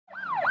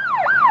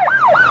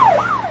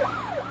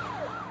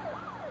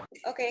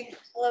Okay,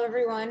 hello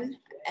everyone,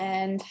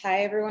 and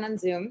hi everyone on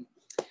Zoom.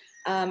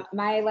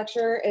 My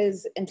lecture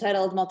is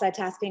entitled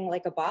Multitasking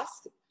Like a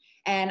Boss,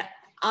 and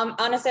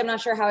honestly, I'm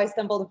not sure how I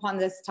stumbled upon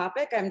this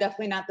topic. I'm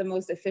definitely not the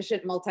most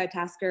efficient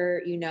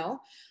multitasker you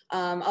know,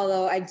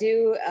 although I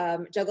do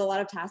juggle a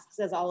lot of tasks,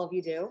 as all of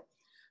you do,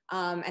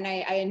 and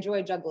I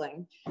enjoy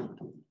juggling.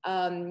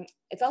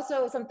 It's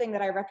also something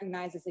that I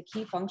recognize as a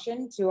key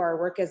function to our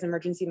work as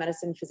emergency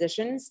medicine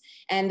physicians.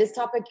 And this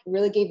topic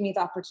really gave me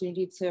the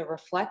opportunity to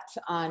reflect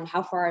on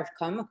how far I've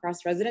come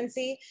across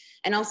residency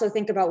and also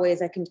think about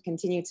ways I can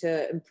continue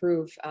to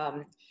improve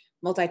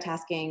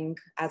multitasking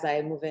as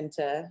I move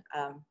into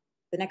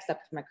the next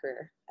step of my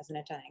career as an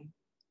attending.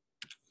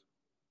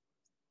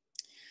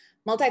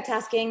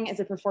 Multitasking is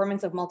a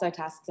performance of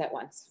multitasks at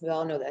once. We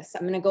all know this.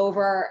 I'm going to go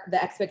over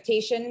the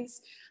expectations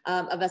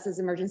of us as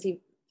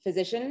emergency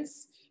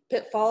physicians,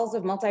 pitfalls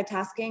of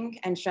multitasking,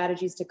 and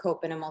strategies to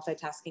cope in a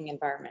multitasking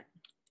environment.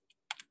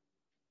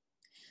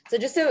 So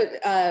just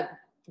to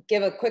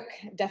give a quick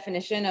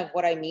definition of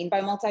what I mean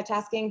by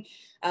multitasking.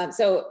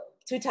 So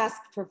two tasks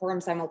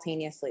performed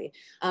simultaneously,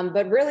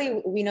 but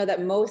really we know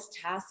that most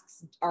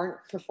tasks aren't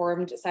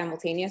performed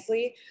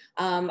simultaneously,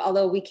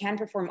 although we can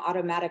perform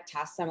automatic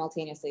tasks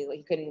simultaneously.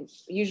 Like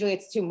usually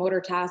it's two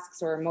motor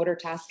tasks or a motor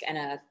task and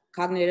a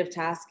cognitive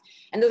task.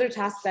 And those are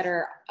tasks that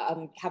are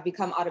have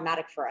become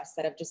automatic for us,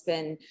 that have just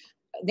been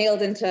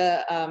nailed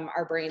into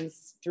our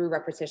brains through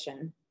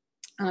repetition.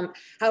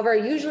 However,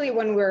 usually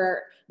when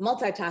we're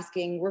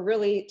multitasking, we're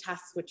really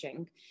task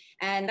switching.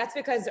 And that's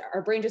because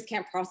our brain just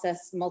can't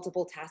process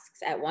multiple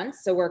tasks at once.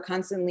 So we're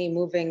constantly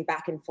moving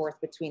back and forth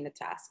between the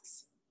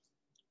tasks.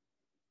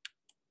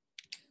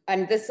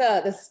 And this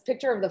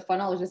picture of the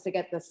funnel is just to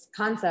get this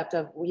concept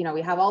of, we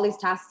have all these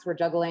tasks we're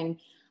juggling,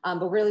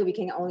 but really we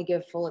can only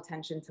give full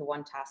attention to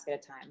one task at a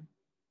time.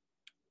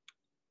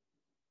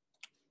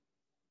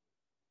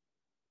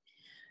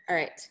 All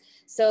right,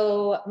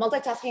 so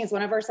multitasking is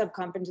one of our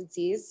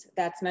subcompetencies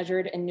that's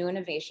measured in new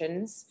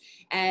innovations.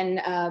 And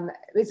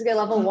basically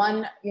level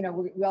one, we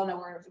all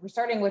know we're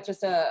starting with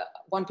just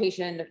one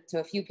patient to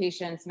a few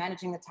patients,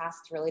 managing the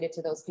tasks related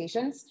to those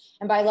patients.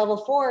 And by level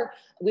 4,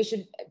 we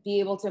should be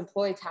able to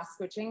employ task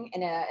switching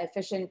in an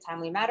efficient,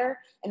 timely manner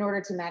in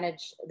order to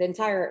manage the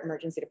entire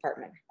emergency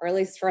department, or at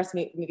least for us,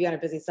 maybe on a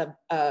busy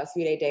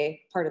suite A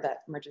day, part of that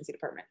emergency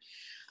department.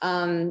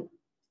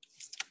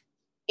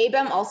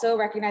 ABEM also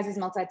recognizes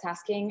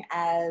multitasking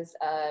as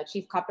a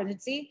chief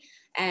competency,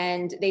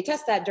 and they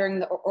test that during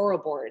the oral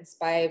boards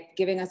by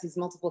giving us these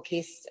multiple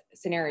case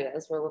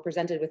scenarios where we're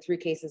presented with 3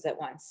 cases at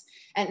once.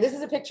 And this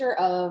is a picture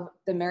of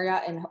the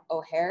Marriott in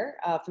O'Hare.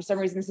 For some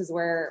reason, this is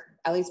where,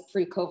 at least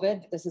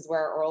pre-COVID, this is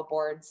where oral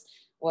boards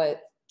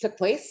took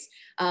place.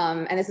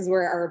 And this is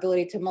where our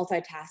ability to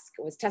multitask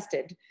was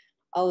tested.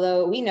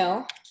 Although we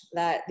know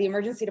that the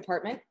emergency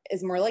department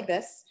is more like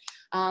this,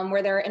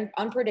 where there are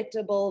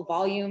unpredictable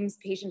volumes,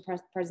 patient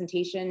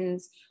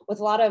presentations with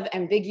a lot of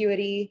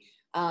ambiguity.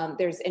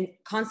 There's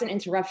constant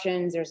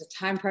interruptions, there's a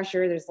time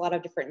pressure, there's a lot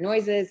of different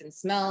noises and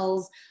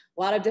smells,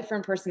 a lot of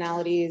different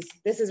personalities.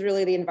 This is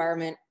really the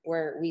environment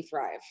where we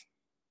thrive.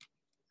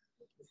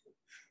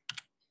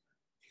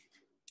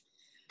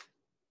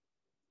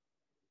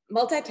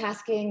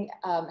 Multitasking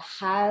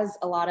has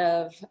a lot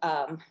of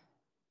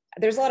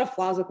there's a lot of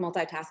flaws with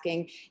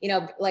multitasking,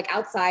 like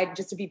outside,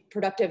 just to be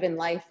productive in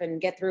life and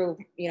get through,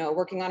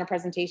 working on a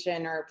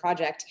presentation or a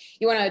project,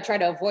 you want to try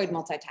to avoid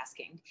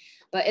multitasking.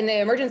 But in the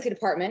emergency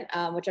department,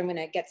 which I'm going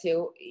to get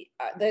to,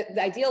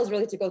 the ideal is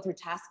really to go through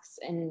tasks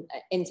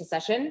into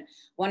session,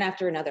 one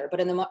after another.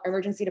 But in the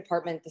emergency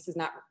department, this is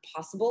not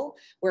possible,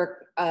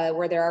 where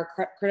there are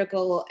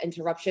critical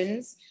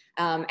interruptions.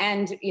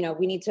 And,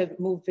 we need to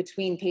move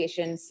between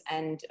patients.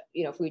 And,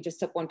 if we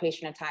just took one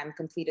patient at a time,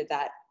 completed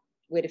that,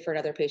 waited for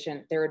another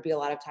patient, there would be a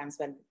lot of time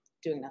spent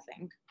doing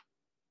nothing.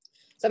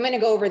 So I'm going to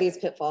go over these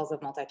pitfalls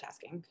of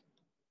multitasking.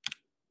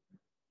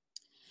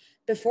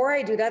 Before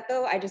I do that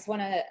though, I just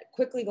want to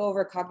quickly go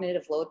over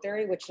cognitive load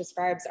theory, which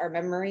describes our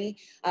memory,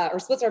 or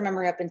splits our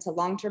memory up into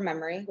long-term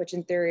memory, which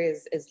in theory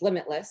is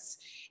limitless,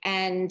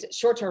 and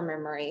short-term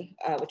memory,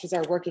 which is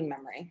our working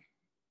memory.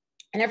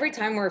 And every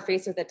time we're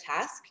faced with a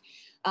task,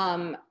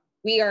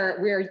 we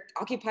are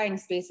occupying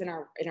space in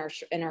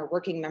our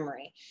working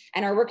memory,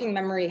 and our working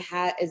memory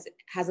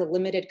has a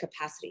limited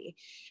capacity,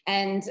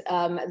 and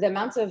the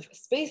amount of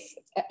space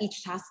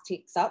each task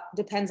takes up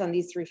depends on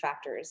these 3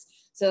 factors.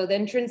 So the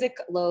intrinsic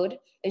load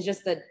is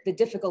just the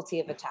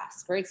difficulty of a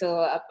task, right? So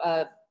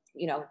a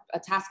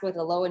task with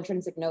a low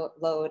intrinsic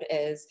load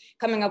is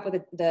coming up with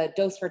the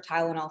dose for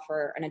Tylenol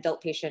for an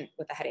adult patient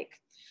with a headache.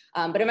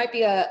 But it might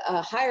be a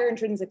higher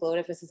intrinsic load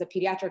if this is a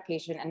pediatric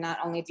patient, and not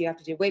only do you have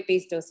to do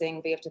weight-based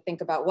dosing, but you have to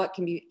think about what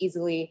can be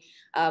easily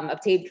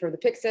obtained for the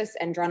Pyxis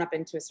and drawn up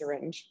into a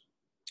syringe.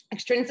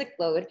 Extrinsic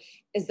load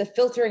is the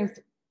filtering,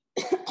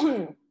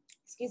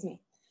 excuse me.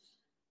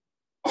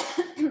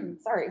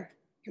 Sorry,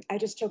 I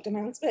just choked on my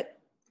own spit.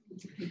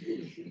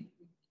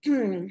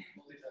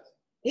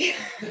 Yeah.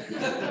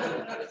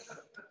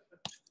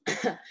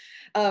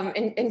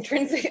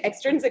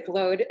 Extrinsic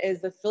load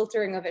is the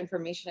filtering of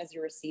information as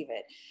you receive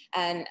it.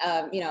 And,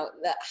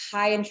 the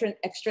high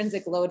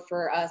extrinsic load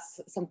for us,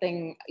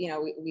 something,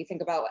 we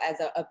think about as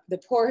the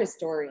poor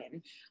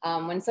historian.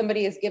 When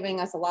somebody is giving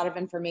us a lot of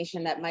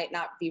information that might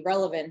not be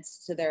relevant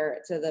to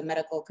the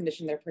medical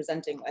condition they're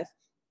presenting with,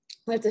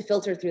 we have to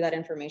filter through that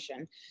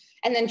information.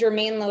 And then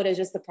germane load is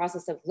just the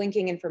process of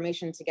linking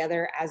information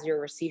together as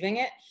you're receiving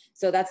it.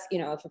 So that's,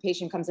 if a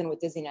patient comes in with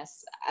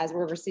dizziness, as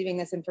we're receiving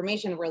this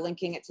information, we're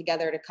linking it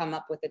together to come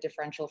up with a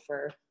differential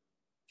for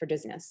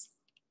dizziness.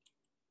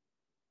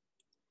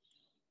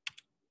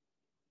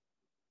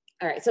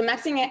 All right, so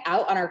maxing it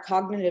out on our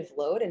cognitive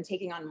load and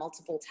taking on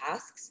multiple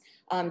tasks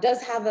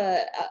does have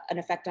an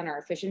effect on our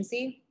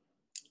efficiency.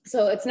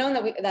 So it's known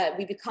that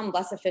we become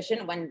less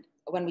efficient when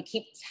we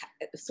keep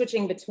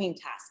switching between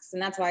tasks.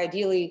 And that's why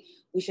ideally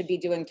we should be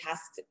doing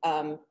tasks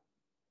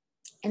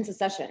in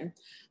succession.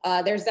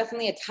 There's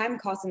definitely a time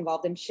cost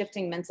involved in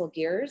shifting mental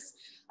gears.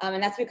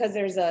 And that's because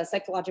there's a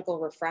psychological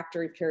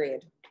refractory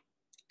period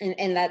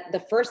and that the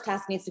first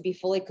task needs to be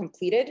fully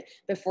completed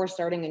before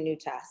starting a new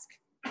task.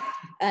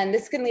 And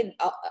this can lead,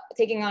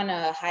 taking on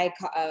a high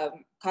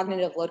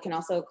cognitive load can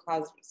also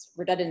cause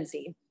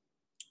redundancy.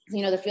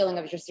 The feeling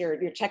of just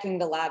you're checking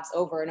the labs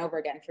over and over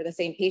again for the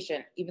same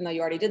patient, even though you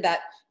already did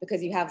that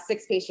because you have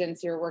 6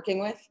 patients you're working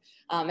with.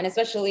 And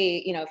especially,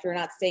 if you're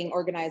not staying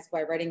organized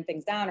by writing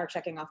things down or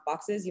checking off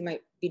boxes, you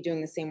might be doing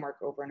the same work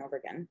over and over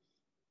again.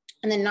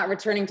 And then not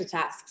returning to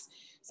tasks.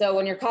 So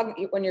when your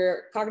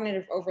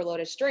cognitive overload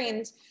is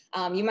strained,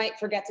 you might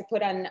forget to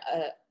put on,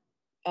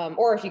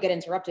 or if you get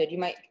interrupted, you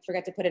might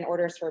forget to put in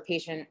orders for a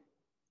patient.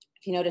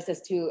 If you notice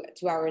this 2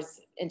 hours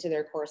into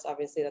their course,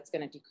 obviously that's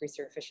going to decrease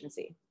your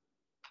efficiency.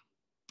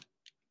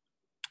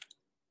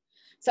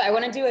 So I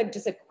want to do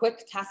just a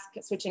quick task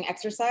switching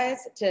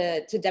exercise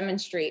to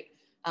demonstrate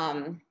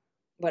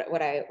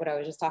what I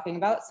was just talking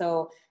about.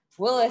 So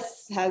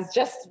Willis has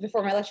just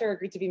before my lecture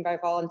agreed to be my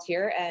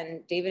volunteer,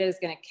 and David is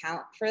going to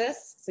count for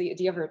this. So do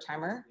you have your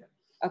timer?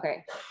 Yeah.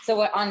 Okay.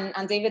 So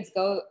on David's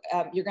go,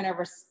 you're going to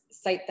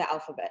recite the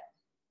alphabet.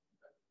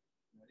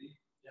 Ready?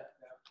 Yeah.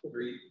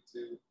 3,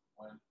 2,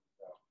 1,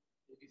 go.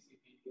 A, B, C,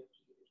 D, E, F,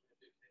 G, H,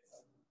 I, J, K, L,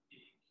 M, N,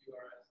 P, Q,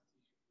 R, S,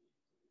 T, U, V, W,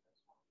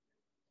 X, Y,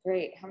 Z.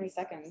 Great. How many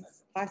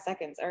seconds? 5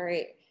 seconds. All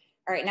right.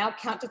 All right. Now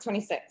count to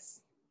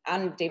 26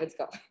 on David's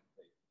go.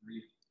 3,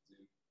 2,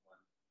 1,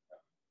 go.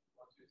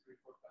 1, 2, 3,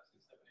 4, 5,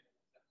 6, 7, 8,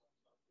 9, 10, 11, 12,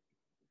 13,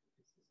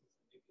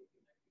 14, 15,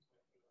 16, 17, 18,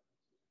 19,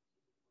 20, 21,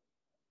 22,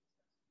 23, 24,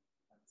 25,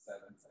 26,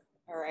 27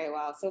 seconds. All right.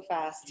 Wow. So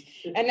fast.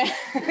 And now,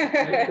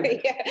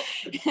 yeah.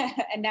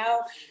 And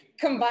now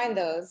combine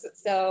those.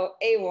 So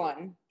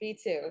A1,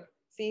 B2,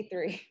 C3. 3,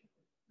 2, 1,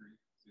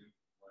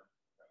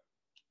 go.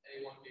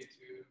 A1,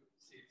 B2,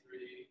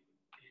 C3,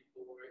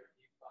 E4,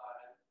 E5,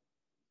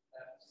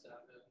 F7,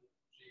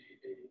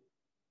 G8,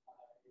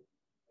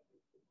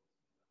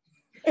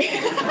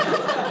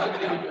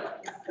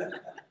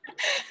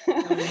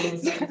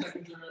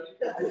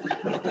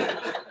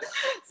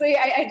 So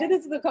yeah, I did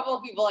this with a couple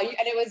of people, and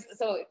it was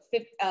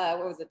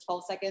what was it,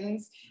 12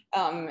 seconds,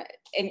 and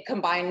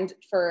combined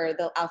for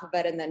the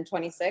alphabet, and then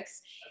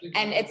 26,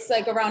 and it's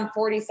like around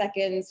 40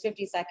 seconds,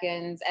 50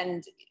 seconds,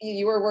 and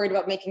you were worried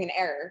about making an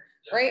error,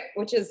 right?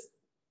 Which is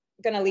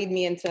going to lead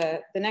me into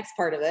the next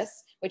part of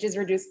this, which is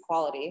reduced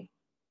quality.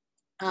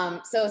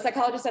 So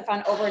psychologists have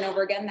found over and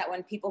over again that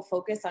when people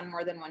focus on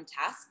more than one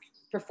task,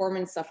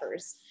 performance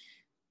suffers.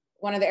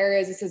 One of the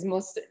areas this is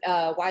most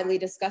widely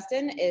discussed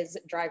in is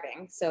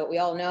driving. So we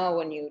all know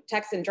when you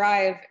text and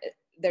drive,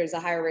 there's a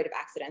higher rate of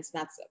accidents.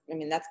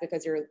 And that's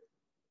because you're,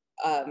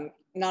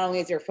 not only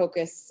is your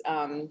focus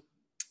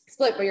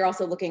split, but you're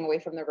also looking away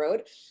from the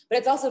road. But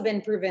it's also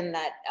been proven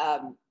that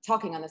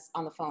talking on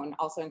the phone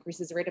also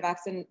increases the rate of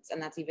accidents, and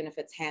that's even if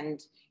it's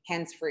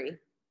hands-free.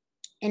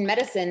 In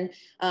medicine,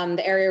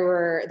 the area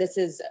where this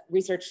is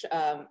research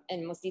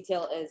in most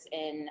detail is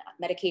in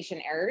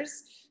medication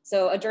errors.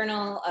 So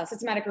a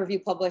systematic review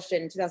published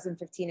in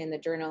 2015 in the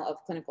Journal of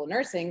Clinical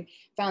Nursing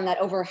found that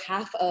over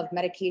half of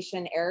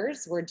medication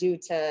errors were due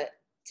to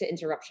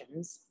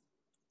interruptions.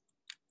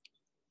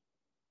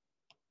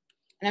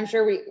 And I'm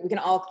sure we can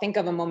all think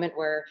of a moment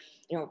where,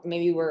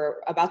 maybe we're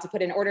about to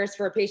put in orders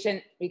for a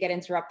patient, we get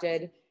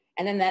interrupted,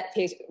 and then that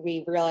patient,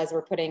 we realize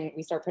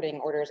we start putting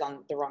orders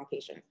on the wrong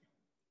patient.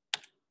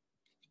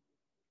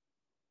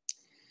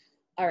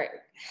 All right.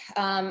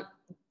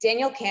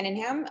 Daniel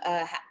Cannonham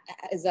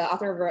is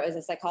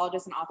a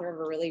psychologist and author of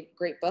a really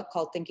great book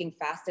called Thinking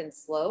Fast and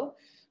Slow,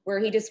 where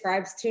he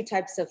describes 2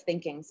 types of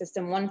thinking,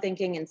 system 1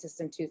 thinking and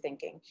system 2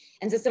 thinking.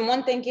 And system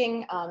 1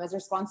 thinking is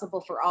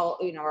responsible for all,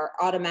 our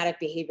automatic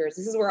behaviors.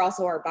 This is where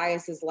also our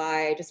biases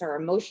lie, just our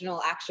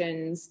emotional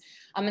actions.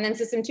 And then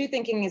system 2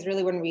 thinking is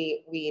really when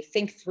we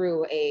think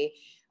through a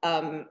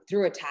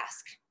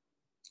task.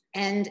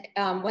 And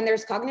when you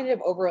have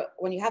cognitive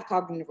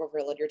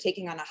overload, you're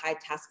taking on a high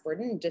task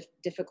burden,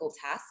 difficult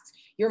tasks,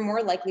 you're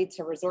more likely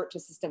to resort to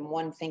system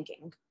one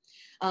thinking.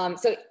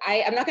 So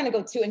I'm not going to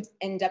go too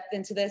in depth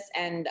into this,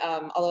 and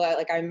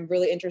although I'm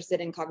really interested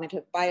in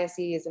cognitive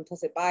biases,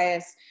 implicit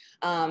bias,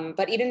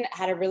 but Eden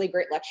had a really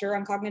great lecture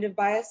on cognitive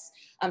bias.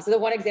 So the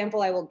one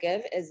example I will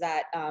give is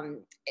that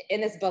in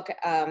this book,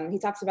 he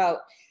talks about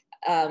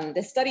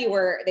the study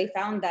where they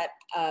found that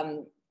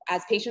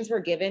as patients were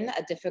given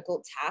a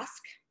difficult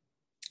task,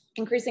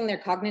 increasing their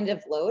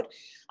cognitive load,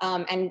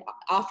 and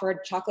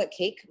offered chocolate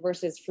cake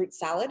versus fruit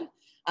salad,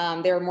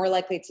 they were more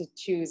likely to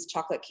choose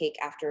chocolate cake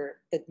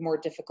after the more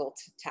difficult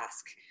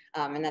task.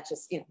 And that's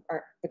just,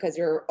 because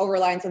you're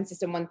over-reliance on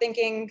system one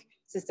thinking,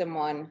 system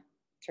one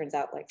turns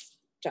out like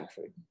junk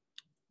food.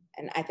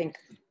 And I think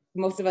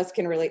most of us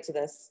can relate to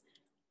this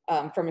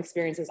from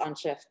experiences on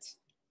shift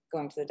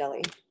going to the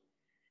deli.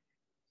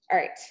 All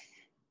right,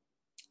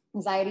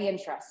 anxiety and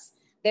stress.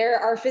 There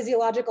are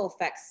physiological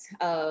effects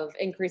of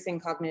increasing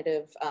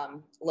cognitive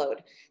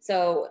load.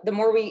 So the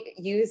more we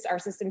use our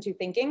system two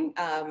thinking,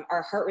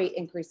 our heart rate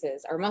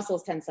increases, our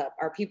muscles tense up,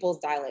 our pupils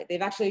dilate.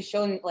 They've actually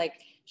shown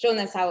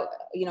this how,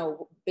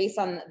 based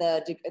on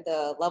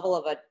the level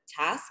of a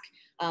task,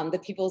 the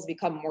pupils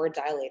become more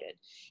dilated.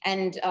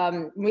 And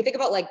when we think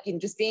about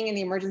just being in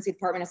the emergency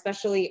department,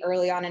 especially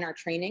early on in our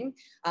training,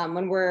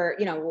 when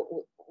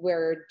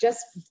we're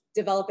just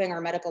developing our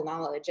medical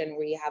knowledge and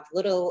we have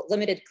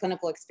limited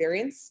clinical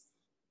experience,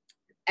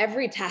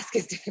 every task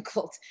is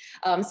difficult.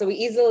 So we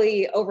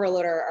easily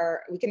overload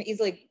we can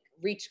easily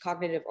reach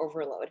cognitive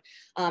overload.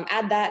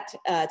 Add that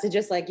to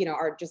just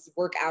our just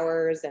work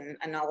hours and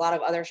a lot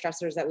of other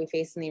stressors that we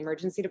face in the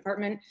emergency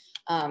department.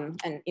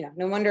 And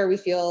no wonder we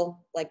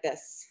feel like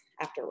this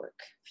after work,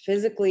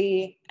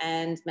 physically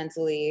and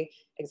mentally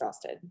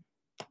exhausted.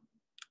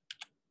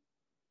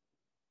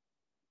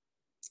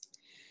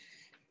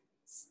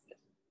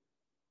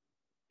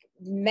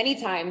 Many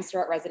times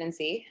throughout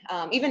residency,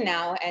 even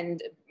now,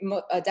 and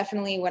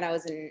definitely when I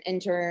was an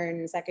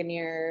intern, second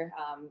year,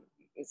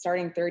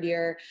 starting third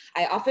year,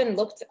 I often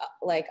looked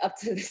up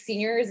to the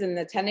seniors and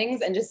the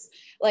attendings and just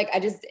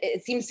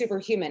it seems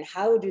superhuman.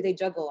 How do they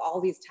juggle all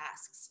these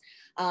tasks?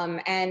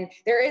 And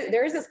there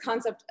is this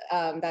concept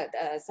that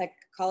a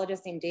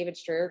psychologist named David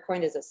Strayer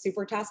coined as a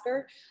super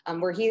tasker,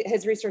 where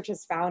his research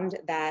has found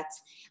that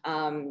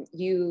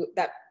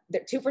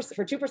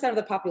for 2% of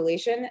the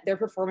population, their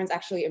performance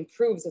actually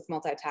improves with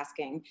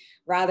multitasking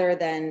rather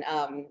than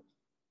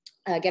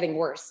getting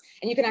worse.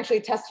 And you can actually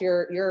test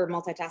your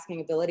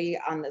multitasking ability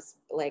on this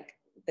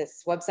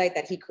website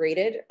that he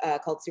created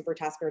called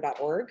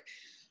supertasker.org.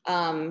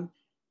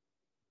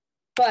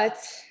 But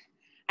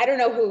I don't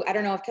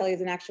know if Kelly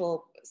is an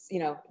actual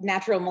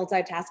natural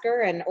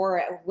multitasker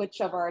or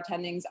which of our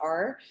attendings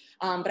are.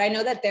 But I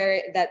know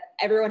that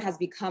everyone has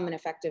become an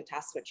effective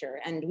task switcher,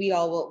 and we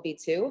all will be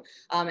too.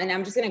 And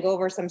I'm just going to go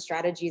over some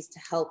strategies to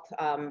help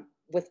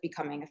with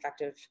becoming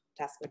effective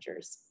task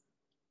switchers.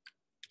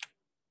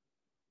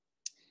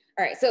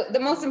 All right, so the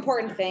most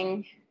important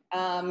thing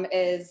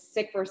is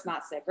sick versus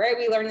not sick, right?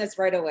 We learn this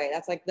right away.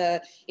 That's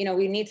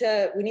we need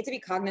to be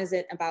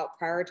cognizant about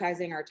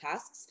prioritizing our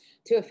tasks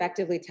to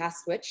effectively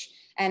task switch.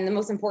 And the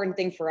most important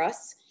thing for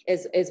us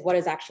is what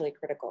is actually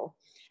critical.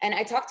 And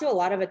I talked to a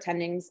lot of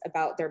attendings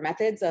about their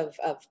methods of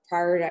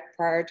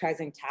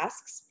prioritizing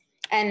tasks.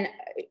 And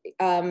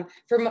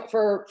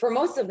for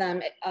most of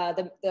them,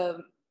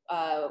 the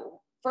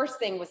first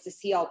thing was to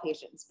see all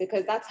patients,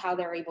 because that's how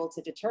they're able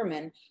to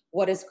determine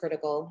what is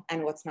critical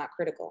and what's not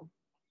critical.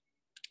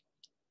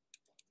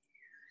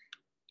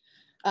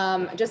 There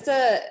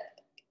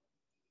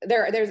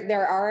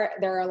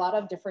are a lot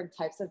of different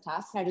types of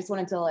tasks. And I just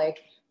wanted to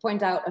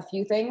point out a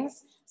few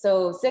things.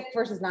 So sick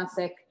versus not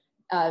sick.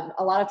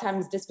 A lot of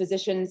times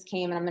dispositions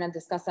came, and I'm going to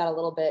discuss that a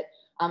little bit.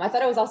 I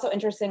thought it was also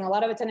interesting. A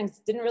lot of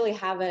attendings didn't really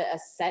have a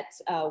set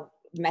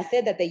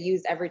method that they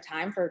used every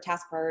time for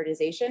task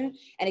prioritization,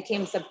 and it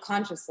came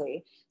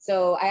subconsciously.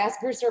 So I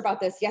asked Brewster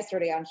about this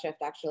yesterday on shift,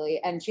 actually,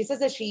 and she says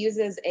that she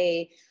uses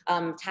a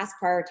task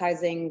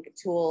prioritizing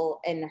tool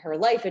in her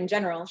life in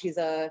general. She's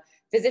a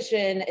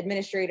physician,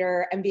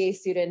 administrator, MBA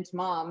student,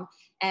 mom,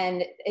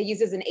 and it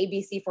uses an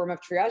ABC form of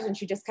triage, and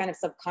she just kind of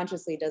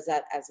subconsciously does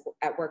that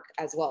at work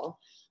as well.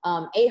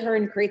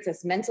 Ahern creates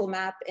this mental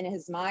map in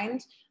his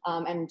mind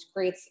and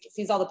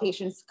sees all the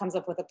patients, comes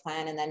up with a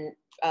plan, and then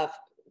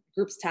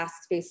groups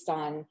tasks based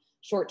on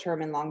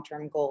short-term and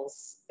long-term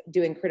goals,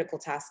 doing critical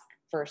tasks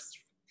first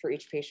for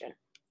each patient.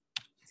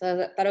 So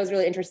I thought it was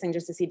really interesting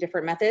just to see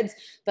different methods,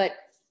 but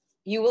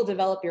you will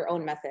develop your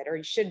own method, or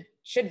you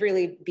should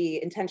really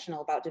be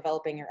intentional about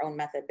developing your own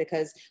method,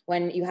 because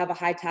when you have a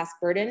high task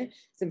burden,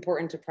 it's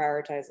important to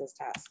prioritize those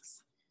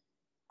tasks.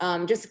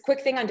 Just a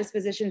quick thing on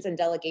dispositions and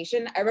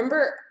delegation. I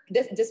remember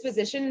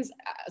dispositions,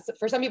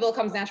 for some people it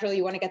comes naturally.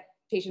 You want to get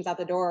patients out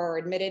the door or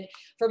admitted.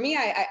 For me,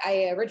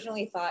 I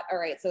originally thought, all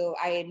right, so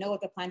I know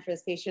what the plan for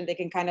this patient, they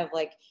can kind of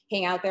like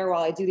hang out there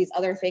while I do these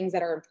other things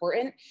that are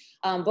important.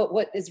 But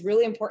what is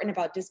really important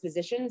about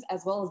dispositions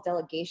as well as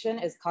delegation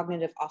is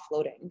cognitive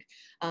offloading.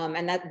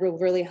 And that will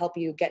really help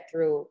you get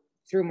through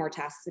more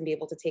tasks and be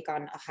able to take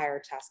on a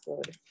higher task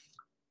load.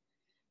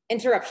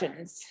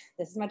 Interruptions.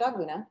 This is my dog,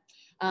 Luna.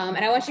 And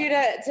I want you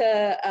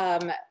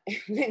to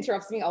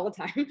interrupts me all the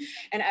time.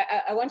 And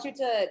I want you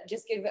to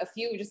just give a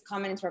few just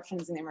common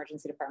interruptions in the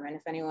emergency department.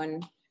 If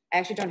anyone, I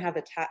actually don't have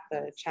the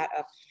chat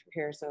up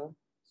here, so.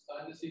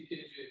 Sign the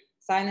CKG.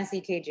 Sign the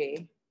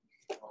CKG.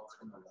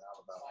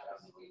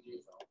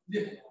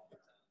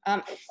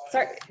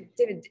 Sorry,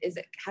 David,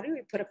 how do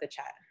we put up the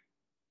chat?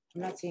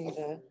 I'm not seeing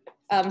the,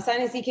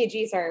 sign the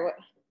CKG, sorry,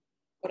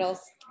 what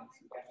else?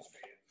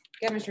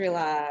 Chemistry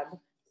lab.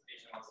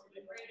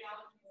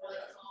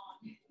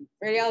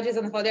 Radiology is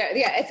on the phone there.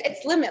 Yeah,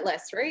 it's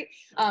limitless, right?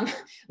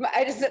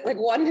 I just like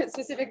one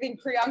specific thing.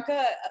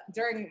 Priyanka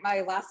during my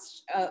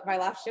last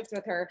shift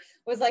with her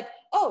was like,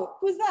 "Oh,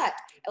 who's that?"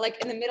 Like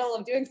in the middle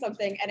of doing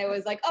something, and it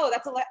was like, "Oh,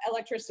 that's an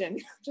electrician."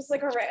 Just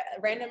like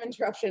random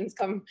interruptions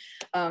come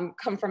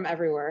from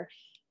everywhere.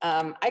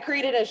 I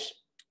created a.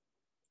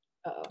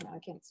 Oh no, I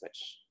can't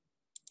switch.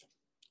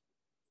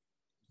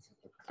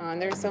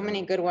 There's so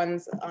many good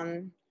ones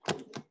on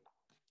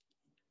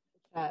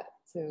chat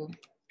too.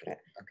 Okay.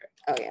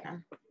 Oh yeah.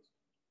 No.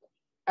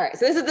 All right.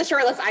 So this is the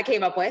short list I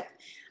came up with,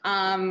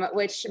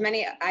 which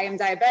I am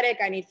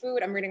diabetic. I need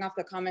food. I'm reading off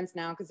the comments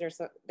now because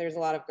there's a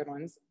lot of good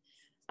ones.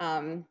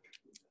 All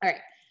right.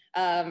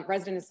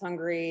 Resident is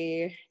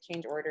hungry.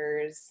 Change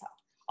orders.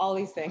 All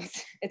these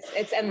things.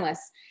 It's endless.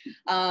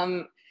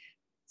 So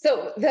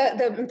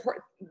the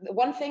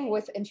one thing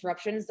with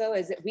interruptions though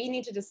is that we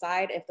need to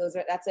decide if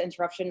that's an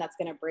interruption that's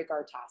going to break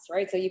our task,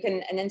 right? So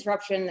an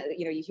interruption,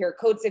 you hear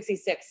code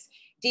 66,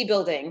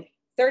 debuilding,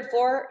 3rd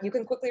floor, you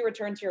can quickly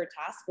return to your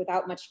task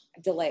without much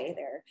delay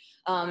there.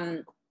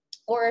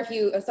 Or if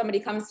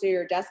somebody comes to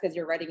your desk as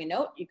you're writing a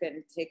note, you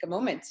can take a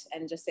moment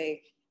and just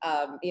say,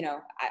 I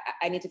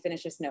need to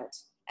finish this note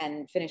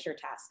and finish your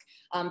task.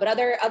 But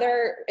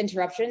other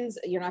interruptions,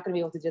 you're not going to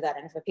be able to do that.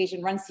 And if a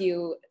patient runs to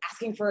you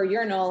asking for a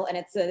urinal and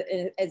it's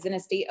in a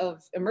state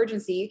of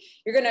emergency,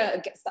 you're going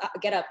to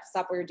get up,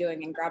 stop what you're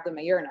doing, and grab them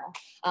a urinal.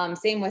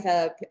 Same with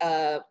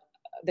the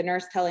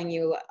nurse telling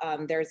you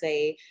there's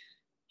a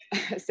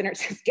Sinner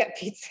says, get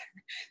pizza.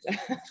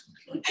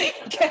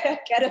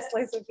 get a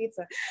slice of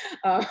pizza.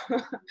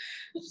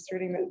 Just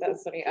reading that,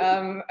 that's funny.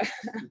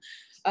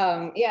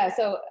 Yeah,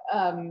 so,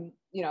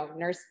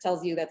 nurse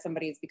tells you that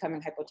somebody is becoming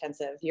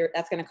hypotensive.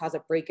 That's going to cause a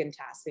break in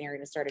task, and you're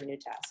going to start a new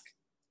task.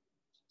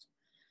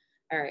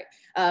 All right.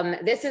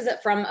 This is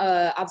from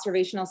an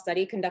observational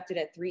study conducted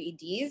at 3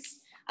 EDs.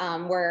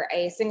 Where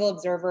a single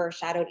observer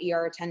shadowed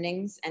ER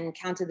attendings and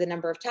counted the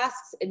number of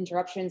tasks,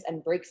 interruptions,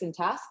 and breaks in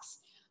tasks.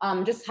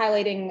 Just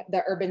highlighting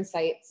the urban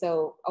site.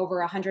 So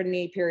over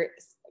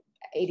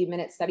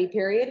 180-minute study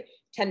period,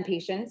 10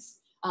 patients,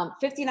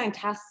 59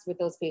 tasks with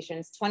those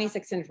patients,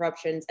 26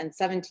 interruptions, and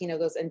 17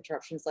 of those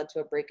interruptions led to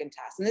a break in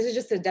task. And this is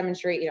just to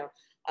demonstrate,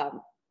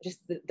 just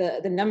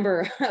the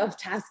number of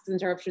tasks,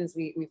 interruptions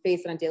we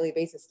face on a daily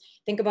basis.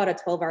 Think about a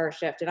 12-hour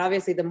shift. And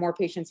obviously, the more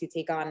patients you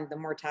take on, the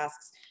more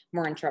tasks,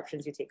 more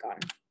interruptions you take on.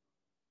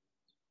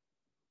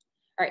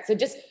 All right, so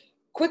just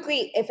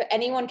quickly, if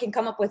anyone can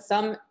come up with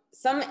some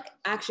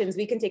actions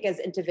we can take as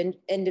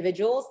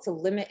individuals to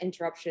limit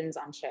interruptions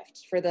on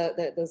shift for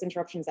those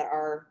interruptions that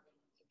are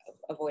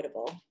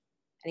avoidable.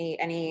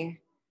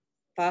 Any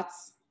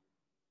thoughts?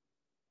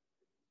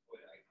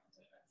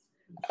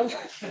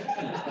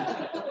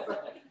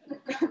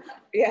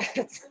 Yeah,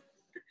 that's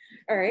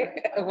all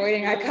right.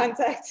 Avoiding eye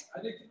contact. I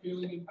think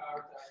feeling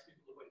empowered to ask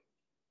people to wait.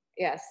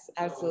 Yes,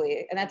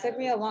 absolutely. And that took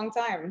me a long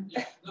time.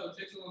 Yeah, no, it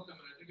takes a long time.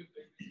 And I think a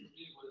big thing for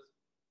me was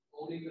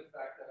owning the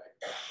fact that I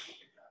task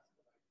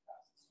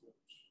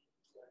switch.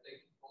 So I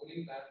think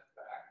owning that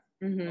fact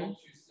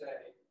helps you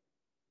say,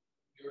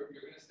 you're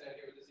going to stand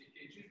here with this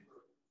EKG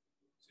for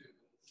 2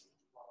 minutes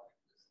while I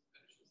just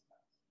finish this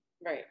task.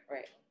 Right.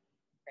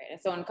 And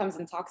if someone comes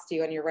and talks to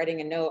you and you're writing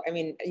a note, I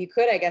mean, you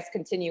could, I guess,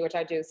 continue, which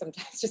I do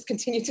sometimes, just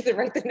continue to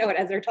write the note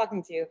as they're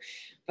talking to you.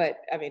 But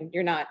I mean,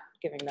 you're not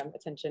giving them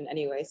attention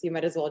anyway, so you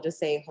might as well just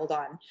say, hold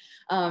on.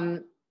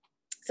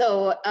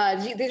 So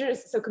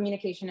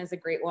communication is a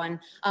great one.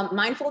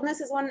 Mindfulness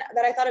is one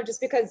that I thought of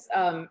just because,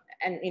 and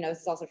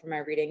this is also from my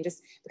reading,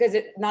 just because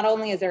not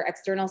only is there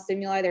external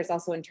stimuli, there's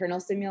also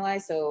internal stimuli.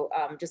 So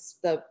just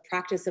the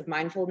practice of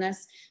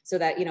mindfulness so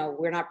that,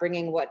 we're not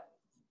bringing what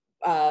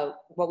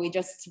we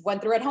just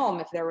went through at home.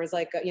 If there was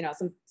like,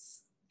 some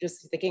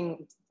just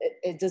thinking,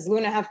 does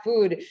Luna have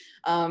food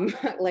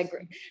like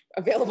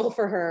available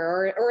for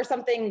her or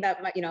something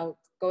that might,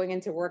 going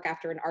into work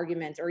after an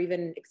argument or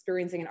even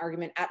experiencing an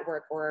argument at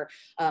work or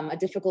a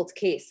difficult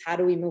case, how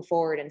do we move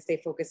forward and stay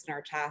focused in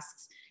our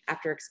tasks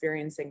after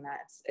experiencing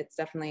that? It's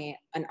definitely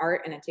an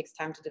art and it takes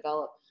time to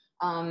develop.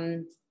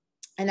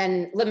 And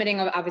then limiting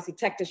obviously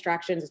tech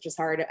distractions, which is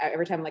hard.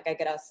 Every time like I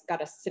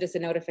got a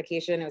citizen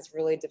notification, it was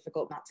really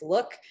difficult not to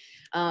look.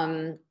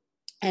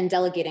 And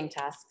delegating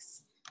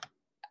tasks.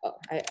 Oh,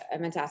 I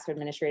meant to ask for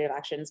administrative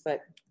actions,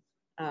 but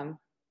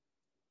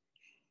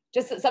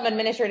just some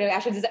administrative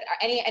actions. Is there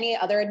any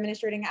other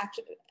administrating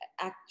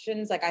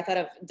actions? Like I thought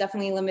of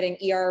definitely limiting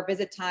ER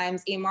visit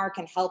times. EMR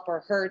can help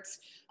or hurt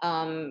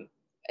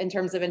in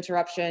terms of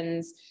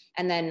interruptions,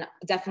 and then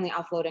definitely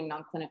offloading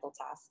non-clinical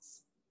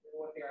tasks.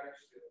 One thing I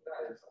actually do with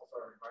that is also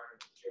our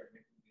environment share,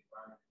 making the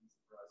environment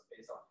easy for us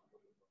based off of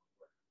what we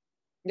work.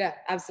 Yeah,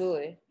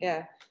 absolutely.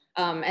 Yeah.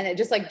 And it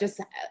just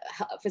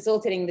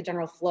facilitating the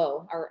general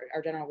flow,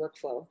 our general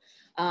workflow.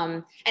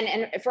 And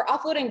for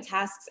offloading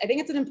tasks, I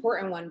think it's an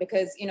important one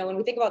because, you know, when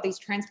we think about these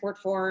transport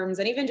forms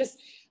and even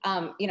just,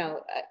 you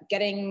know,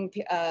 getting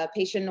a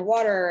patient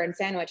water and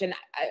sandwich, and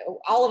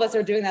all of us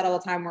are doing that all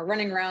the time. We're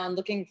running around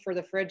looking for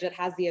the fridge that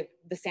has the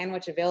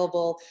sandwich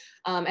available.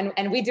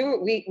 And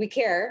we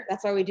care,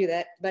 that's why we do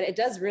that. But it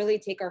does really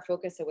take our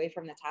focus away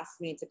from the tasks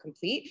we need to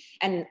complete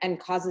and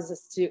causes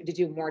us to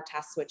do more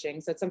task switching.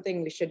 So it's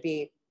something we should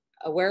be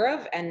aware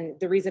of, and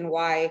the reason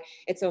why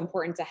it's so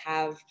important to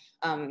have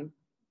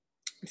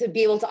to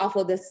be able to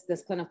offload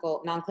this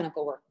clinical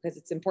non-clinical work, because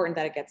it's important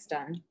that it gets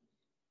done,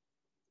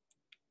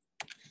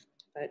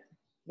 but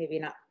maybe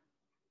not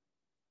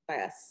by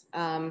us.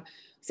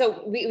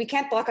 So we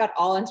can't block out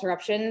all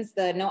interruptions.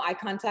 The no eye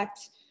contact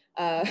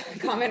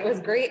comment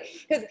was great,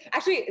 because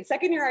actually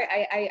second year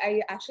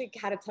I actually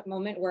had a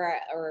moment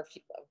where a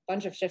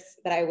bunch of shifts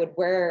that I would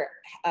wear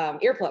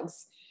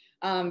earplugs.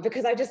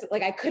 Because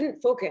I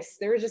couldn't focus.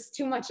 There was just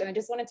too much, and I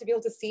just wanted to be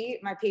able to see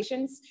my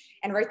patients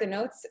and write the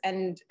notes,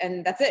 and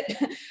that's it.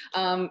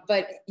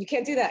 But you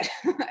can't do that,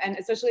 and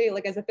especially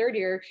like as a third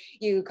year,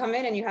 you come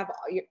in and you have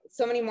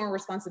so many more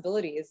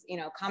responsibilities. You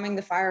know, calming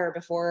the fire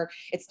before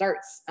it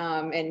starts,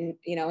 and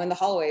you know, in the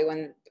hallway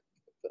when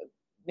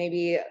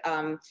maybe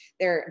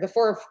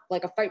before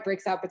like a fight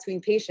breaks out between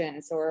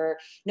patients, or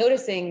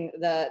noticing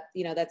that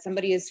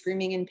somebody is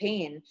screaming in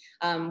pain.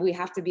 We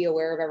have to be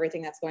aware of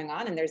everything that's going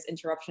on, and there's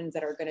interruptions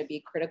that are going to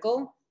be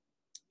critical.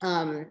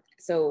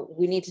 So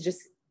we need to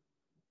just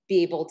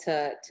be able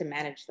to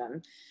manage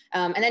them.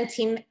 And then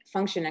team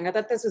functioning. I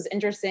thought this was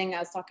interesting. I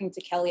was talking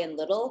to Kelly and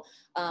Little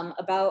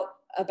about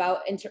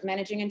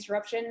managing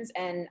interruptions,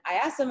 and I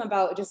asked them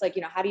about just like,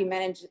 you know, how do you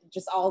manage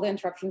just all the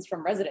interruptions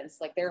from residents?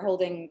 Like they're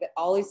holding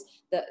all these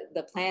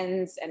the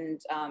plans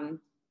and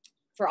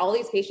for all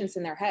these patients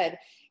in their head,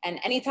 and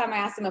anytime I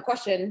ask them a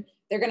question,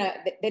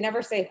 they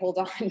never say hold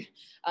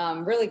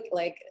on. Really,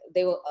 like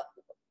they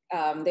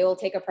will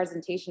take a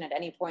presentation at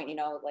any point, you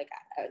know, like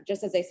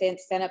just as they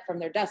stand up from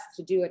their desk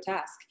to do a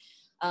task.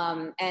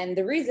 And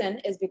the reason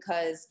is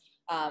because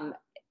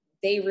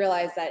they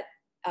realize that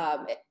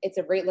it's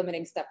a rate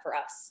limiting step for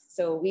us.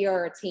 So we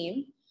are a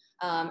team.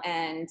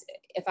 And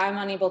if I'm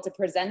unable to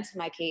present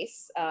my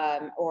case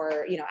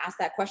or, you know, ask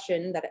that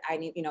question that I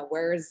need, you know,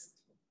 where's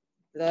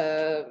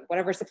the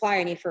whatever supply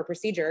I need for a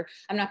procedure,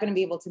 I'm not going to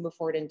be able to move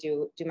forward and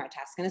do my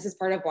task. And this is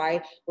part of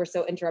why we're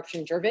so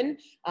interruption driven.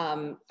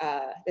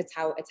 It's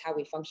how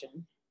we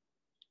function.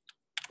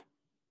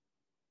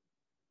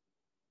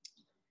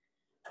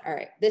 All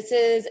right, this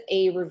is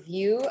a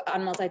review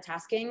on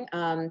multitasking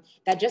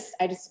I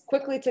just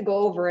quickly to go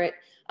over it.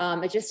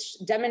 It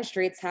just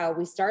demonstrates how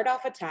we start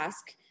off a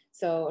task.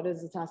 So what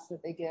is the task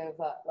that they give?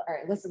 All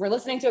right, we're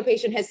listening to a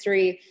patient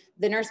history.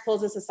 The nurse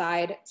pulls us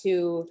aside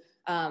to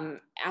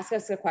ask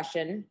us a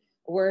question.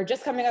 We're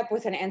just coming up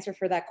with an answer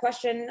for that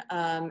question,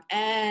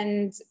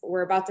 and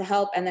we're about to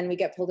help, and then we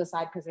get pulled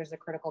aside because there's a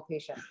critical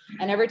patient.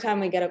 And every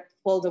time we get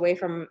pulled away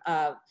from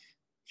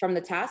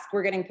the task,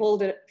 we're getting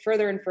pulled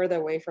further and further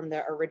away from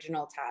the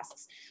original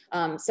tasks.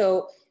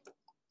 So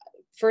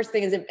first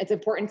thing is it's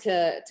important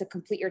to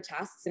complete your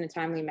tasks in a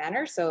timely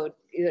manner. So,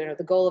 you know,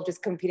 the goal of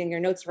just completing your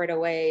notes right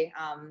away,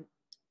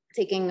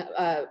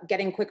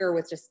 getting quicker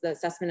with just the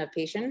assessment of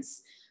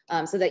patients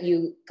so that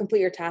you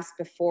complete your task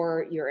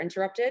before you're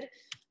interrupted.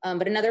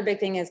 But another big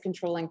thing is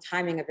controlling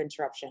timing of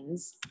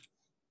interruptions.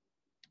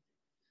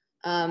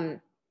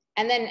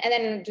 And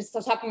then just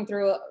talking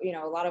through, you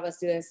know, a lot of us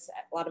do this,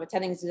 a lot of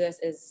attendings do this,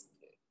 is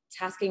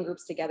tasking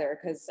groups together,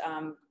 because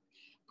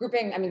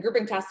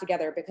grouping tasks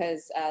together,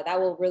 because that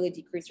will really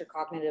decrease your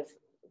cognitive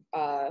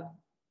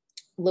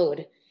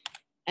load.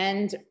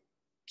 And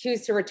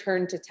cues to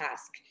return to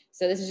task.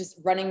 So this is just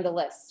running the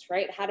list,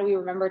 right? How do we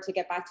remember to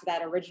get back to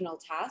that original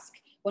task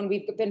when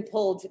we've been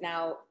pulled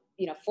now,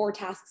 you know, 4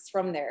 tasks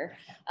from there?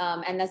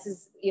 And this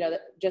is, you know,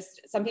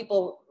 just some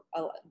people,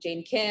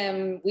 Jane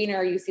Kim,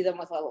 Wiener, you see them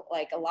with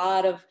like a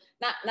lot of,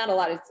 not a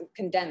lot, it's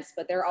condensed,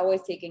 but they're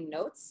always taking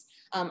notes.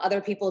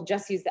 Other people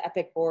just use the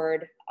Epic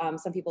board.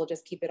 Some people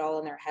just keep it all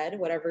in their head,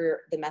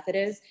 whatever the method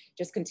is,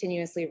 just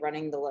continuously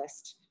running the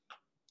list.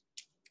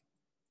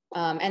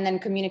 And then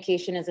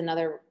communication is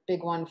another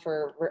big one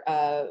for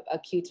a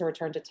cue to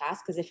return to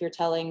task, because if you're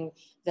telling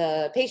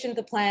the patient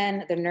the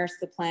plan, the nurse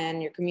the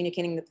plan, you're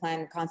communicating the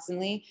plan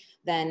constantly,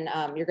 then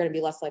you're going to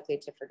be less likely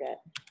to forget.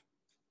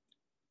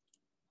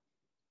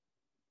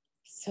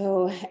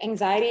 So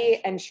anxiety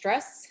and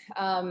stress.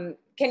 Can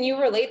you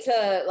relate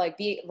to like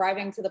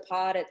arriving to the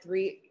pod at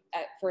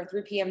for a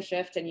 3 p.m.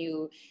 shift, and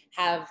you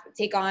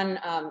take on,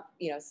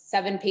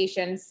 7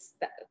 patients,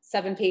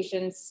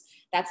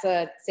 that's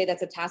a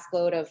task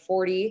load of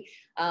 40.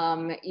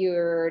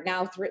 You're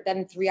now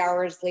then 3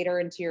 hours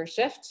later into your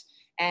shift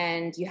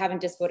and you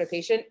haven't dispoed a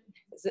patient.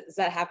 Does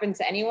that happen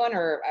to anyone,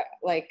 or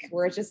like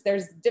where it's just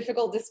there's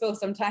difficult dispo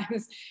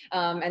sometimes,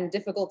 and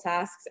difficult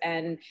tasks,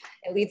 and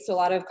it leads to a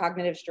lot of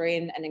cognitive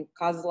strain and it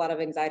causes a lot of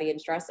anxiety and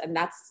stress. And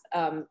that's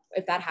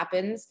if that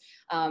happens,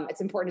 it's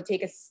important to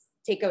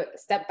take a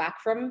step back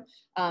from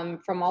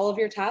all of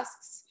your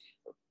tasks,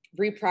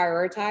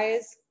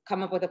 reprioritize,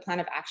 come up with a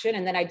plan of action,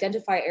 and then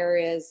identify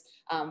areas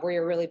where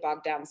you're really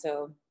bogged down.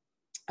 So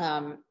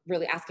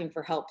really asking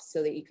for help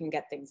so that you can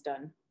get things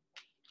done.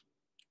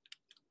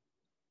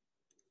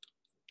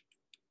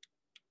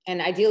 And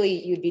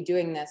ideally, you'd be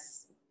doing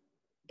this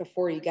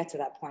before you get to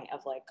that point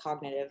of like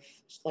cognitive,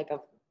 like a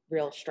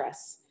real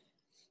stress.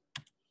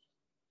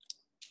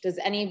 Does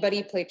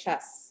anybody play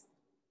chess?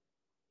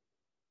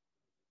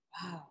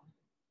 Wow.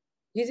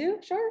 You do?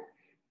 Sure.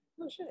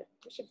 Oh shit,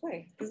 we should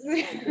play.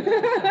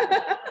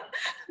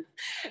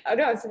 Oh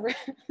no, it's all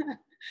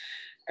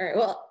right.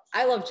 Well,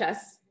 I love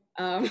chess.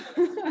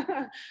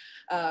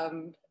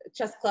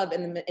 Chess club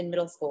in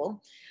middle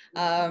school,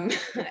 and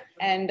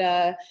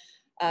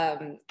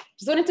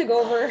just wanted to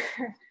go over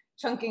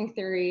chunking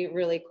theory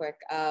really quick.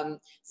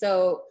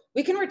 So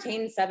we can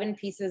retain 7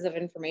 pieces of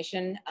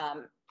information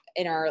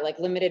in our like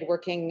limited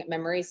working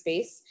memory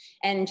space,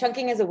 and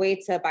chunking is a way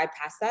to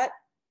bypass that.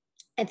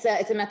 It's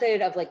a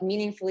method of like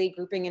meaningfully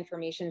grouping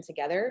information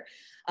together,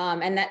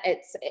 and that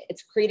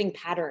it's creating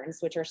patterns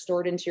which are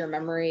stored into your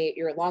memory,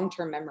 your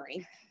long-term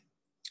memory.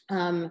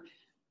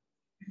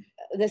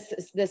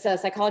 This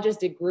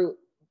psychologist did group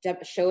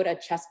showed a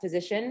chess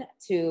position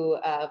to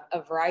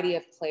a variety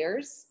of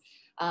players,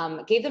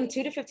 gave them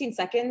 2 to 15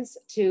 seconds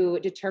to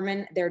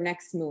determine their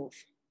next move,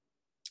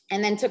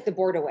 and then took the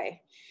board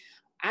away.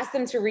 Asked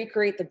them to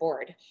recreate the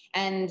board.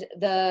 And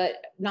the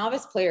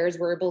novice players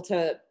were able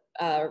to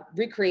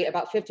recreate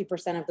about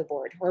 50% of the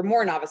board, or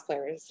more novice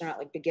players, they're not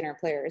like beginner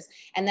players.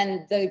 And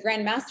then the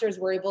grandmasters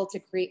were able to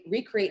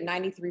recreate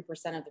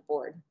 93% of the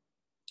board.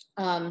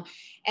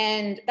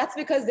 And that's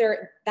because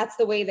that's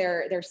the way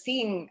they're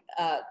seeing,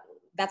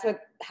 that's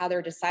how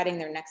they're deciding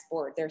their next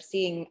board. They're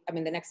seeing, the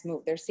next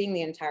move, they're seeing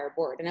the entire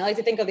board. And I like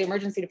to think of the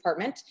emergency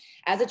department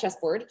as a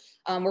chessboard,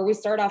 where we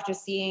start off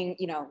just seeing,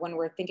 when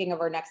we're thinking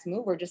of our next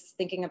move, we're just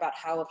thinking about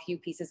how a few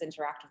pieces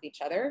interact with each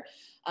other.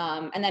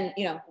 And then,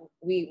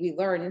 we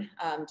learn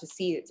to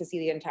see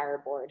the entire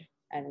board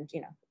and,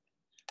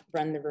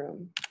 run the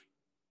room.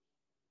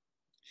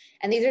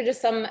 And these are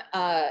just some,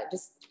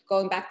 just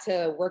going back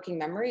to working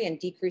memory and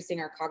decreasing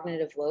our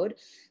cognitive load.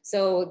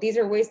 So these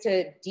are ways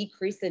to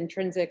decrease the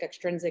intrinsic,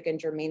 extrinsic, and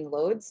germane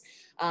loads.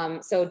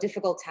 So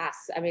difficult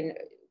tasks.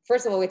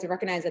 First of all, we have to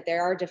recognize that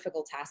there are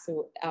difficult tasks,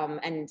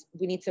 and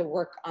we need to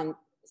work on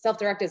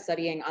self-directed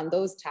studying on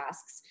those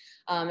tasks.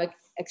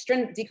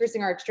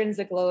 Decreasing our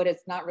extrinsic load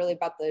is not really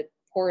about the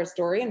poor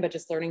historian, but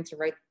just learning to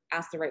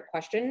ask the right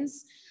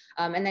questions.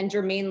 And then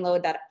germane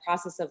load, that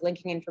process of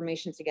linking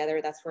information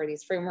together, that's where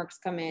these frameworks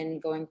come in,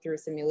 going through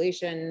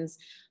simulations.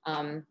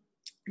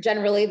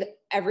 Generally,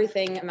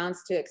 everything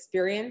amounts to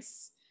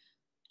experience,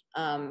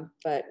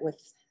 but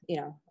with,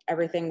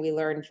 everything we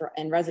learn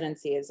in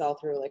residency is all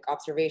through like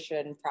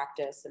observation,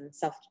 practice, and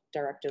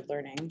self-directed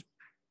learning.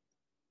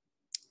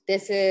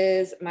 This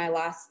is my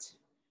last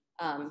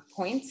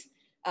point.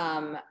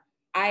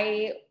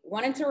 I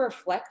wanted to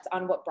reflect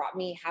on what brought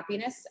me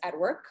happiness at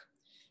work.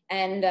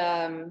 And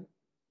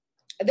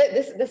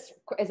this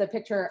is a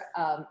picture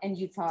in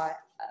Utah,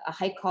 a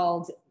hike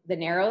called the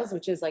Narrows,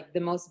 which is like the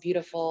most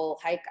beautiful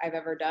hike I've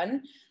ever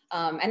done.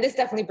 And this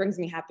definitely brings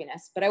me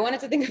happiness, but I wanted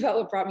to think about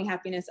what brought me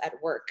happiness at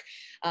work.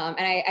 And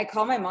I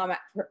call my mom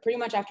pretty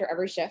much after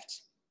every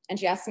shift, and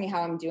she asks me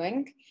how I'm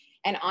doing.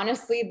 And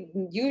honestly,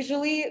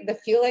 usually the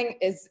feeling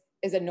is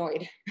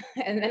annoyed.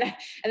 and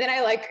then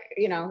I like,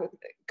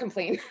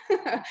 complain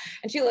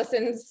and she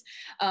listens.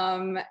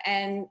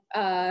 And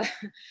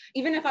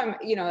even if I'm,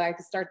 I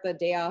could start the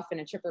day off in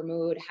a chipper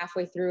mood,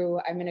 halfway through,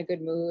 I'm in a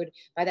good mood.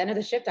 By the end of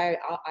the shift, I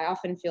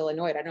often feel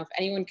annoyed. I don't know if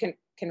anyone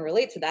can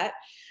relate to that.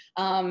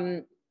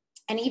 And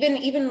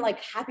even like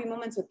happy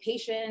moments with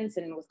patients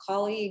and with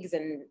colleagues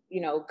and,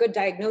 good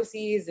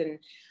diagnoses, and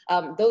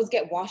those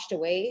get washed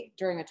away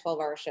during a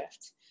 12-hour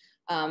shift.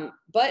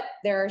 But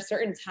there are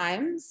certain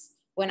times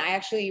when I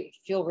actually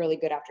feel really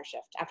good after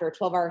shift. After a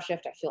 12-hour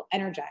shift, I feel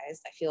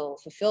energized, I feel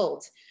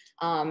fulfilled.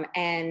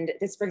 And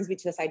this brings me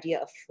to this idea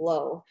of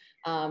flow,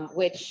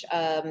 which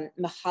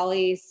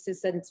Mihaly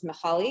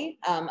Csikszentmihalyi,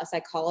 a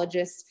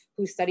psychologist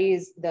who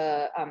studies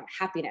the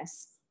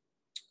happiness,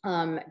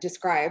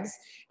 describes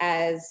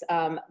as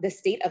the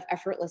state of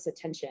effortless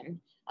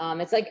attention.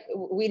 It's like,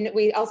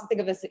 we also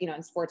think of this,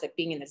 in sports, like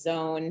being in the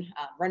zone,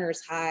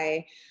 runner's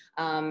high.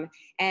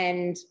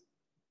 And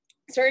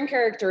certain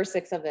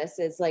characteristics of this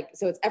is like,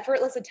 so it's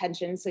effortless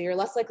attention. So you're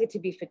less likely to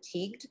be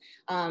fatigued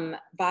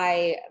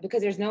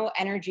because there's no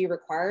energy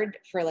required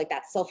for like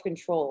that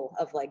self-control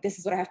of like, this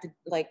is what I have to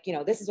like, you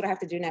know, this is what I have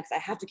to do next. I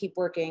have to keep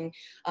working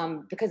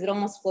because it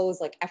almost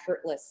flows like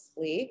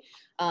effortlessly.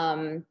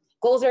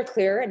 Goals are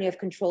clear and you have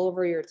control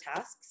over your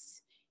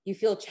tasks. You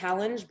feel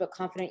challenged, but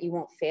confident you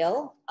won't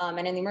fail.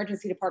 And in the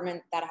emergency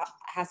department, that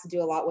has to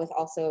do a lot with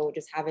also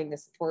just having the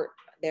support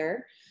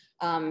there.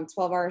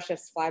 12-hour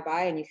shifts fly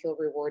by and you feel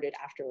rewarded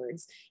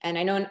afterwards. And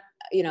I know,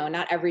 you know,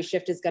 not every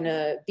shift is going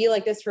to be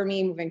like this for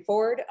me moving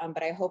forward,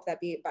 but I hope that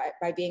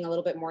by being a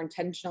little bit more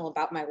intentional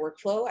about my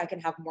workflow, I can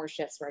have more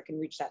shifts where I can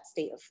reach that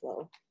state of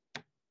flow.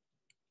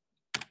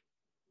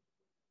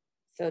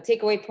 So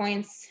takeaway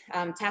points,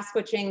 task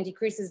switching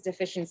decreases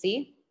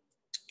deficiency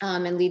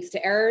and leads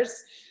to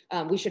errors.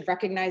 We should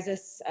recognize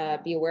this,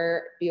 be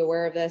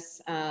aware of this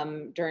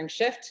during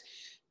shift.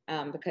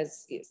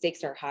 Because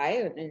stakes are high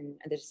in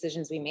the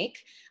decisions we make.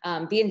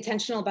 Be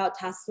intentional about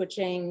task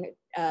switching,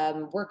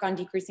 work on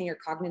decreasing your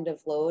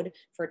cognitive load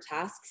for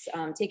tasks,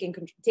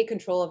 take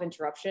control of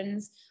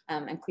interruptions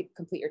and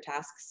complete your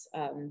tasks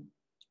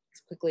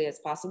as quickly as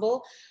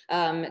possible.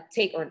 And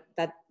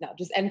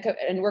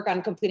work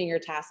on completing your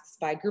tasks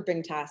by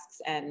grouping tasks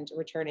and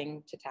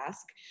returning to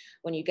task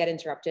when you get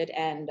interrupted.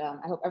 And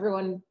I hope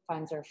everyone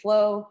finds their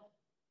flow,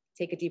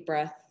 take a deep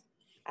breath,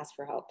 ask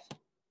for help.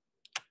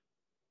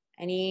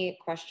 Any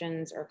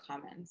questions or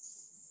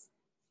comments?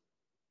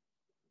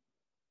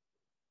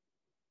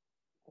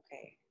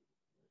 Okay.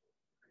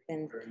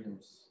 Then,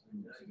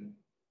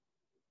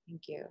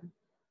 thank you.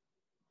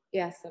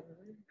 Yes.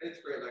 It's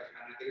great lecture,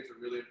 and I think it's a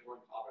really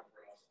important topic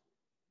for us.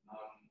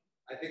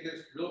 I think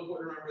it's real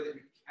important to remember that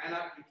you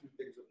cannot do two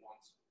things at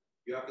once.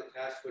 You have to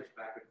task switch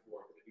back and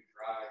forth, and if you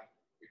try,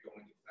 you're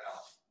going to fail.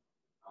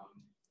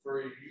 For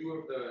you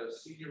of the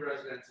senior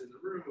residents in the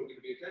room who are going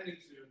to be attending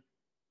soon,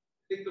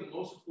 I think the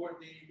most important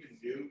thing you can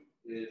do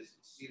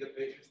is see the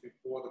patients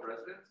before the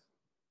residents,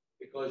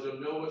 because you'll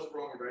know what's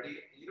wrong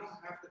already. You don't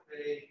have to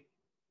pay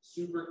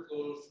super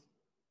close,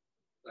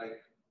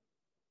 like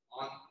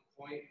on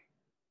point,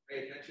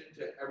 pay attention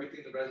to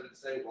everything the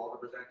residents say while they're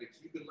presenting.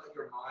 So you can let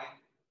your mind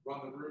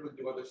run the room and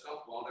do other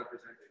stuff while they're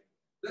presenting.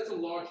 That's a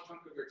large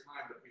chunk of your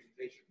time, the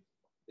presentations.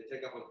 They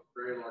take up a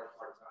very large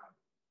part of time.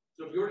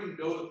 So if you already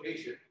know the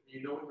patient,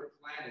 you know what their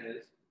plan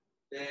is,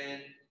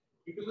 then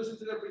you can listen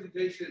to their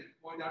presentation and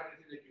point out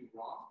anything they do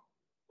wrong,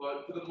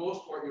 but for the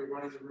most part, you're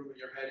running the room in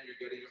your head and you're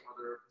getting your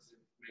other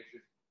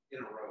information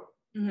in a row.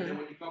 And then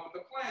when you come up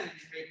with a plan,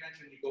 you pay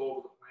attention, you go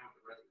over the plan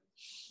with the residents.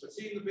 But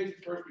seeing the patient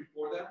first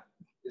before them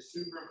is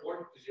super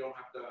important because you don't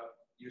have to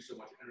use so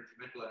much energy,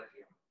 mental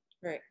energy on it.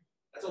 Right.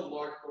 That's a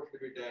large portion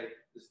of your day,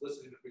 just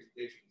listening to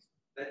presentations.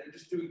 That you're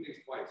just doing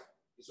things twice.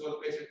 You saw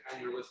the patient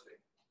and you're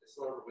listening. It's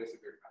sort of a waste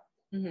of your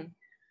time.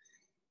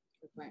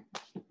 Good point.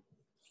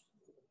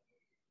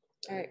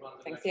 All right,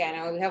 thanks. Yeah, I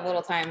know we have a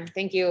little time.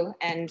 Thank you.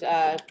 And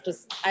I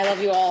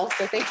love you all.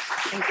 So thank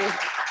you.